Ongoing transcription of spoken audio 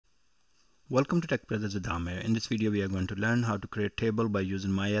Welcome to TechBrothersIT. In this video, we are going to learn how to create table by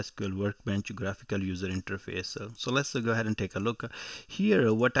using MySQL Workbench Graphical User interface. So let's go ahead and take a look.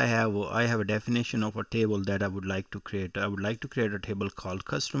 Here, what I have a definition of a table that I would like to create. I would like to create a table called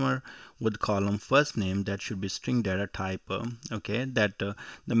customer with column first name that should be string data type. The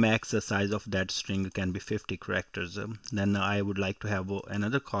max size of that string can be 50 characters. Then I would like to have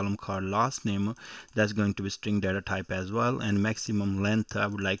another column called last name that's going to be string data type as well, and maximum length I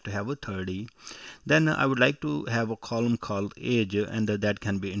would like to have a 30. Then I would like to have a column called age, and that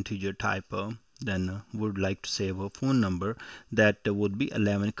can be integer type. Then would like to save a phone number that would be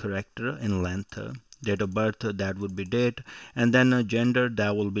 11 character in length. Date of birth, that would be date, and then gender,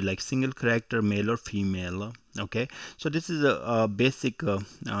 that will be like single character, male or female. Okay, so this is a basic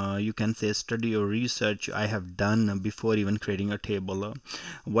you can say study or research I have done before even creating a table.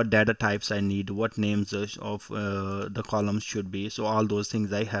 What data types I need, what names of the columns should be, so all those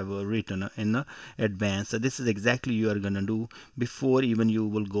things I have written in advance. So this is exactly you are gonna do before even you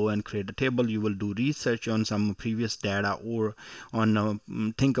will go and create a table. You will do research on some previous data or on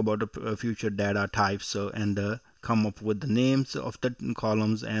think about the future data types and come up with the names of the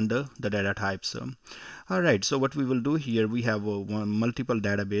columns and the data types. Alright, so what we will do here, we have multiple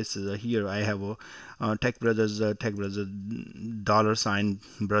databases. Here I have TechBrothers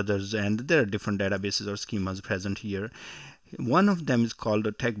 $Brothers, and there are different databases or schemas present here. One of them is called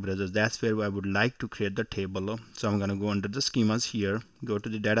TechBrothers. That's where I would like to create the table. So I'm going to go under the schemas here, go to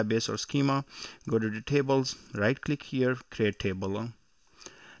the database or schema, go to the tables, right click here, create table.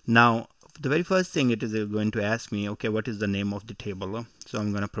 Now the very first thing it is going to ask me, okay, what is the name of the table? So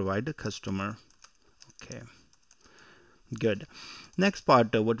I'm going to provide the customer. Okay, good. Next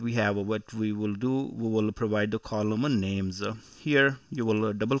part, what we will do, we will provide the column names. Here you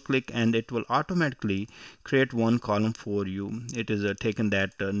will double click and it will automatically create one column for you. It is taken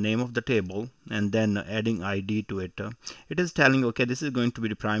that name of the table and then adding ID to it. It is telling, okay, this is going to be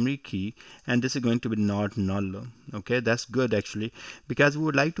the primary key and this is going to be not null. Okay, that's good actually, because we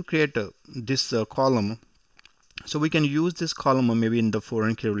would like to create this column. So we can use this column maybe in the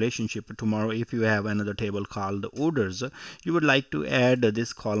foreign key relationship. Tomorrow, if you have another table called orders, you would like to add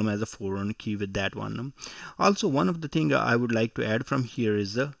this column as a foreign key with that one. Also, one of the things I would like to add from here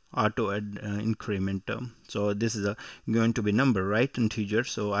is the auto add increment. So this is going to be number, right, integer.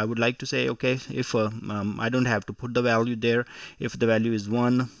 So I would like to say, okay, if I don't have to put the value there. If the value is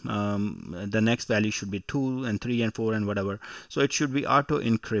 1, the next value should be 2 and 3 and 4 and whatever. So it should be auto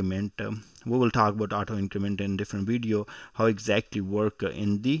increment. We will talk about auto increment in different video, how exactly work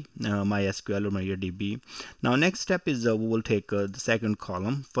in the MySQL or MariaDB. Now next step is we will take the second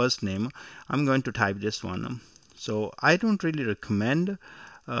column, first name. I'm going to type this one. So I don't really recommend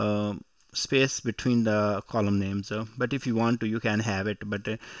space between the column names, but if you want to, you can have it. But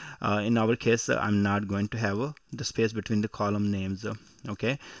in our case, I'm not going to have the space between the column names.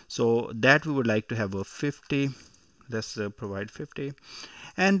 Okay, so that we would like to have a 50. Let's provide 50.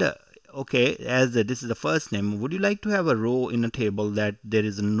 And okay, as this is the first name, would you like to have a row in a table that there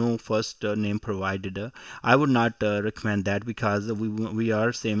is no first name provided? I would not recommend that, because we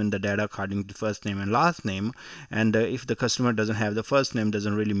are saving the data according to first name and last name, and if the customer doesn't have the first name,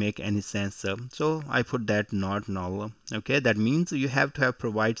 doesn't really make any sense. So I put that not null. Okay, that means you have to have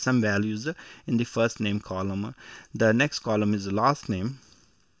provide some values in the first name column. The next column is the last name.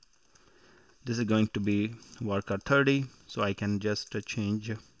 This is going to be worker 30, so I can just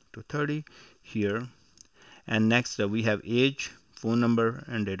change to 30 here. And next we have age, phone number,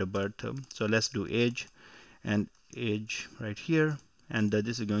 and date of birth. So let's do age and age right here, and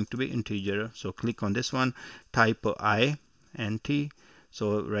this is going to be integer. So click on this one, type I and T,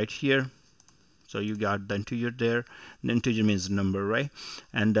 so right here. So you got the integer there. The integer means number, right?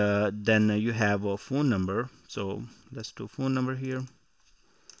 And then you have a phone number. So let's do phone number here,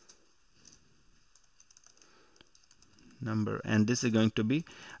 number, and this is going to be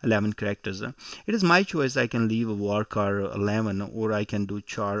 11 characters. It is my choice. I can leave a varchar 11 or I can do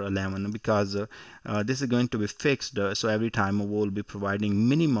char 11, because this is going to be fixed. So every time we will be providing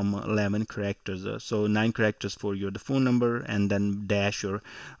minimum 11 characters. So 9 characters for your the phone number, and then dash or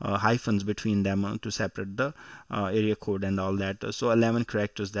hyphens between them to separate the area code and all that. So 11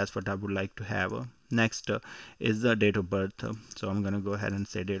 characters, that's what I would like to have. Next is the date of birth. So I'm going to go ahead and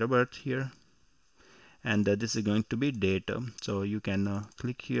say date of birth here, and this is going to be date. So you can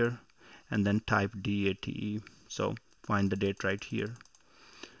click here and then type DATE. So find the date right here.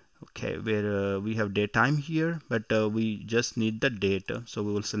 Okay, where we have daytime here, but we just need the date. So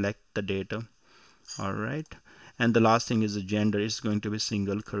we will select the date. All right, and the last thing is the gender is going to be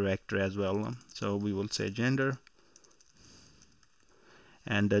single character as well. So we will say gender,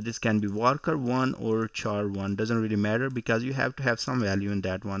 and this can be worker1 or char1, doesn't really matter because you have to have some value in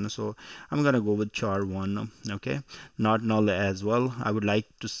that one. So I'm gonna go with char1. Okay, not null as well. I would like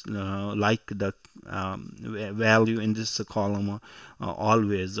to like the value in this column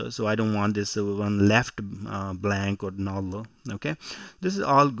always, so I don't want this one left blank or null. Okay, this is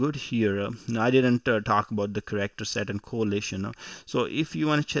all good here. I didn't talk about the character set and collation. So if you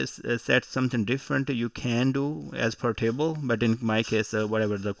want to set something different, you can do as per table, but in my case,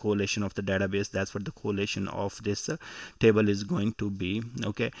 whatever the collation of the database, that's what the collation of this table is going to be.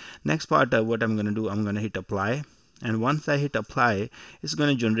 Okay, next part, what I'm going to do, I'm going to hit apply, and once I hit apply, it's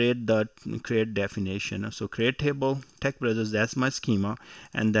going to generate the create definition. So create table, TechBrothers, that's my schema,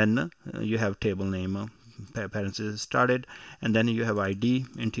 and then you have table name, parentheses started, and then you have ID,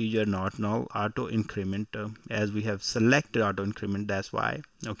 integer, not null, auto increment, as we have selected auto increment, that's why.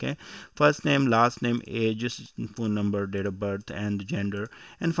 Okay, first name, last name, age, phone number, date of birth, and gender,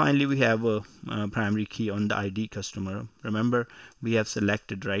 and finally we have a primary key on the ID customer. Remember, we have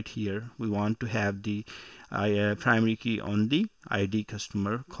selected right here, we want to have the primary key on the ID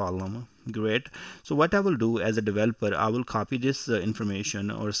customer column. Great. So what I will do as a developer, I will copy this information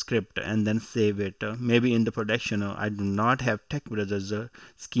or script and then save it. Maybe in the production, I do not have TechBrothers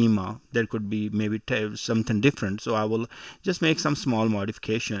schema. There could be maybe something different. So I will just make some small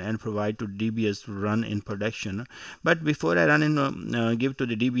modification and provide to DBAs to run in production. But before I run in, give to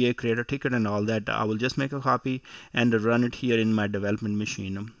the DBA, create a ticket and all that, I will just make a copy and run it here in my development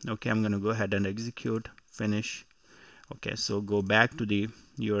machine. Okay, I'm going to go ahead and execute, finish. Okay, so go back to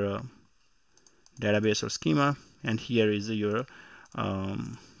your database or schema, and here is your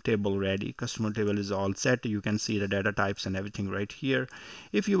table ready. Customer table is all set. You can see the data types and everything right here.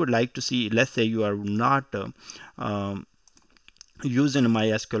 If you would like to see, let's say you are not using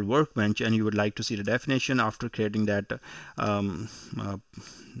MySQL Workbench and you would like to see the definition after creating that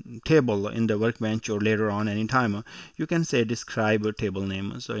table in the Workbench or later on anytime, you can say describe a table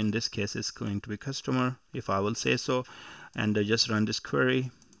name. So in this case, it's going to be customer, if I will say so, and just run this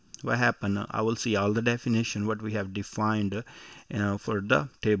query. What happened? I will see all the definition what we have defined for the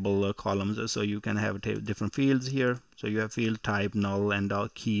table columns. So you can have different fields here. So you have field type, null, and all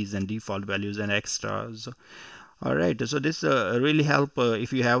keys and default values and extras. All right, so this really help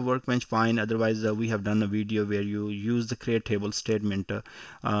if you have Workbench, fine. Otherwise, we have done a video where you use the create table statement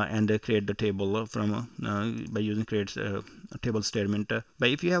and create the table from by using create table statement. But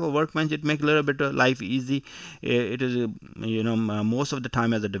if you have a Workbench, it makes a little bit life easy. It is most of the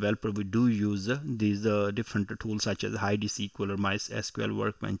time as a developer we do use these different tools such as MySQL or MySQL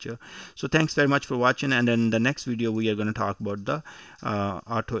Workbench. So thanks very much for watching, and in the next video we are going to talk about the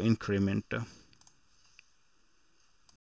auto increment.